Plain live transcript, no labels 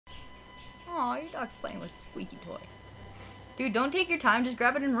your dog's playing with a squeaky toy? Dude, don't take your time. Just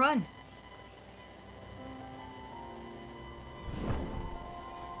grab it and run.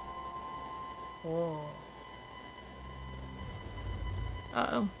 Whoa.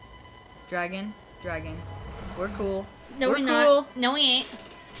 Uh-oh. Dragon. We're cool. No, we're cool. Not. No, we ain't.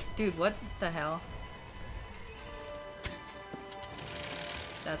 Dude, what the hell?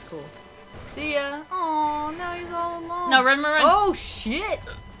 That's cool. See ya. Oh, now he's all alone. No, run. Oh, shit.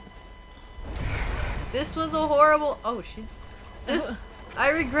 This was a horrible... Oh, shit. This... I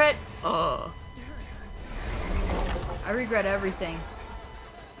regret... I regret everything.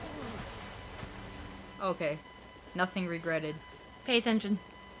 Okay. Nothing regretted. Pay attention.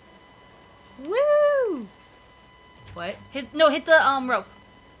 Woo! What? Hit the rope.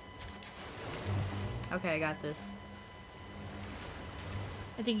 Okay, I got this.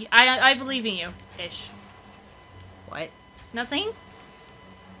 I think I believe in you, ish. What? Nothing?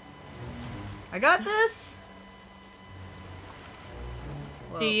 I got this!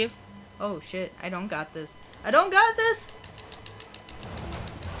 Whoa. Do you? Oh shit, I don't got this. I don't got this!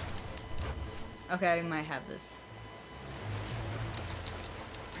 Okay, I might have this.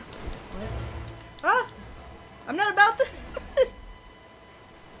 What? Ah! I'm not about this!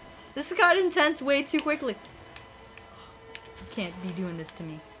 This got intense way too quickly. You can't be doing this to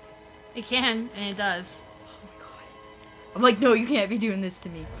me. It can, and it does. Oh my god. I'm like, no, you can't be doing this to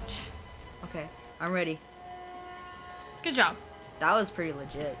me. Okay, I'm ready. Good job. That was pretty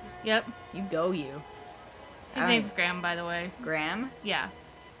legit. Yep. You go, you. His name's Graham, by the way. Graham? Yeah.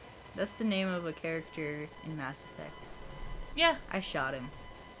 That's the name of a character in Mass Effect. Yeah. I shot him.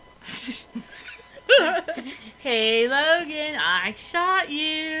 Hey, Logan, I shot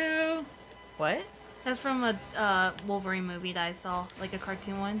you. What? That's from a Wolverine movie that I saw, like a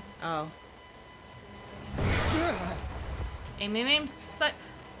cartoon one. Oh. Aim.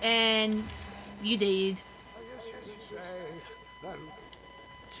 And you did.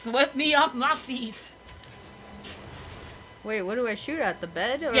 Swept me off my feet. Wait, what do I shoot at? The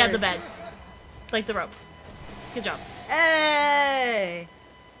bed? Or... Yeah, the bed. Like the rope. Good job. Hey!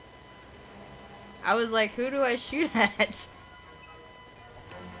 I was like, who do I shoot at?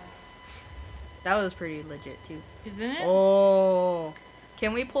 That was pretty legit, too. Isn't it? Oh.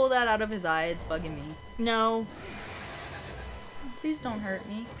 Can we pull that out of his eye? It's bugging me. No. Please don't hurt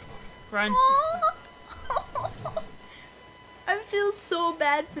me. Run. I feel so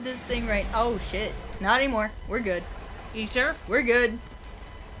bad for this thing right... Oh, shit. Not anymore. We're good. You sure? We're good.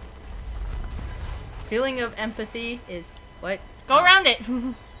 Feeling of empathy is... What? Go around it.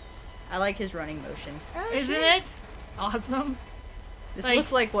 I like his running motion. Oh, Isn't shit. it? Awesome. This Like-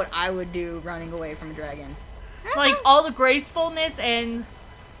 looks like what I would do running away from a dragon. Like all the gracefulness and...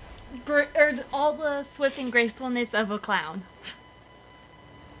 all the swift and gracefulness of a clown.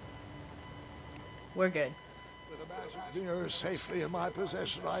 We're good. With the magic mirror safely in my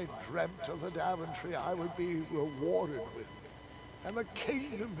possession, I dreamt of the Daventry I would be rewarded with, and the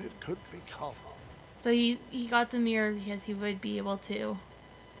kingdom it could become. So he got the mirror because he would be able to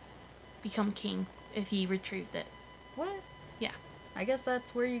become king if he retrieved it. What? Yeah. I guess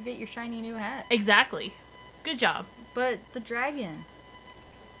that's where you get your shiny new hat. Exactly. Good job. But the dragon.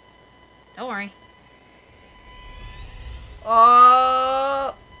 Don't worry.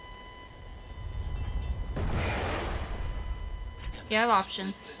 Oh. You have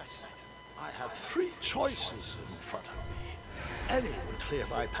options. I have three choices in front of me. Any would clear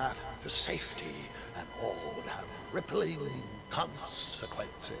my path to safety, and all would have rippling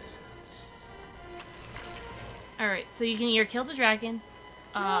consequences. Alright, so you can either kill the dragon,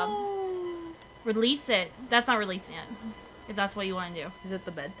 release it. That's not releasing it, if that's what you want to do. Is it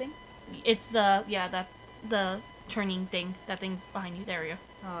the bed thing? It's the turning thing, that thing behind you. There you go.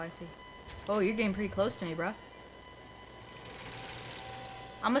 Oh, I see. Oh, you're getting pretty close to me, bro.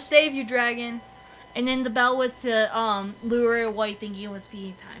 I'ma save you, dragon. And then the bell was to lure White thinking it was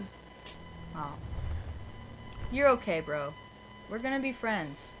feeding time. Oh. You're okay, bro. We're gonna be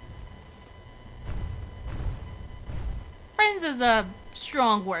friends. Friends is a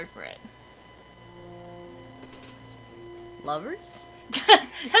strong word for it. Lovers?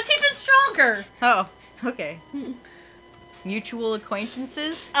 That's even stronger. Oh, okay. Mutual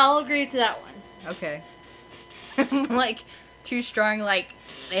acquaintances? I'll agree to that one. Okay. Like, too strong, like,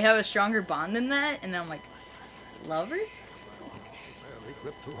 they have a stronger bond than that? And then I'm like, lovers? Barely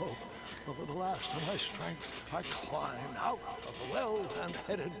gripped the rope, but with the last of my strength, I climbed out of the well and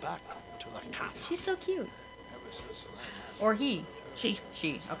headed back to the camp. She's so cute. Or he. She.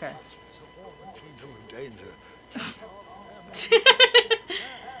 She, okay. Kingdom in danger.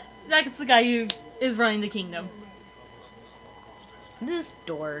 That's the guy who is running the kingdom. This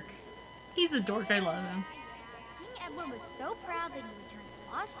dork. He's a dork. I love him. King Edward was so proud that he returned his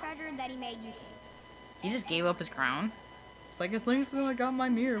lost treasure and that he made you king. He just gave up his crown. It's like, as long as I got my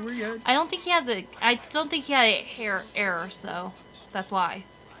mirror, we're good. I don't think he had a heir, so that's why.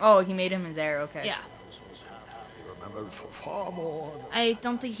 Oh, he made him his heir, okay. Yeah. He remembered for far more than I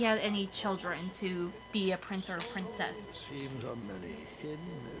don't think he had any children to be a prince or a princess. seems a many hidden.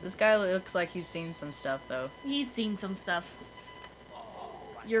 This guy looks like he's seen some stuff, though. He's seen some stuff.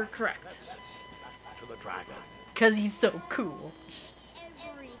 You're correct. To the dragon. Because he's so cool.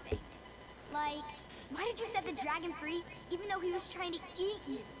 Everything. Like, why did you set the dragon free even though he was trying to eat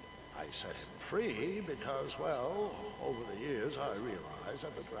you? I set him free because, well, over the years I realized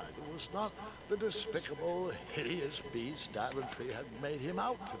that the dragon was not the despicable, hideous beast Daventry had made him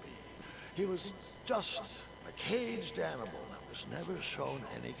out to be. He was just a caged animal that was never shown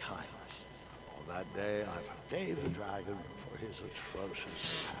any kindness. On that day, I forgave the dragon for his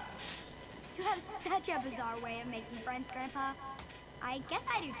atrocious past. You have such a bizarre way of making friends, Grandpa. I guess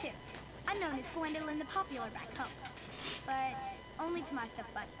I do too. I'm known as Gwendolyn the Popular back home, but only to my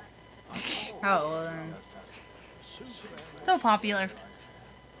stuffed bunnies. Oh, well then. So popular.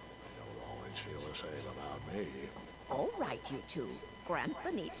 Don't always feel the same about me. All right, you two. Grandpa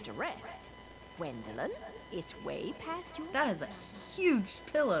needs to rest. Gwendolyn, it's way past your... That is a huge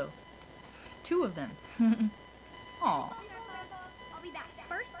pillow. 2 of them. Aw. I'll be back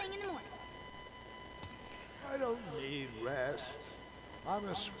first thing in the morning. I don't need rest. I'm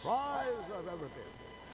as spry as I've ever been.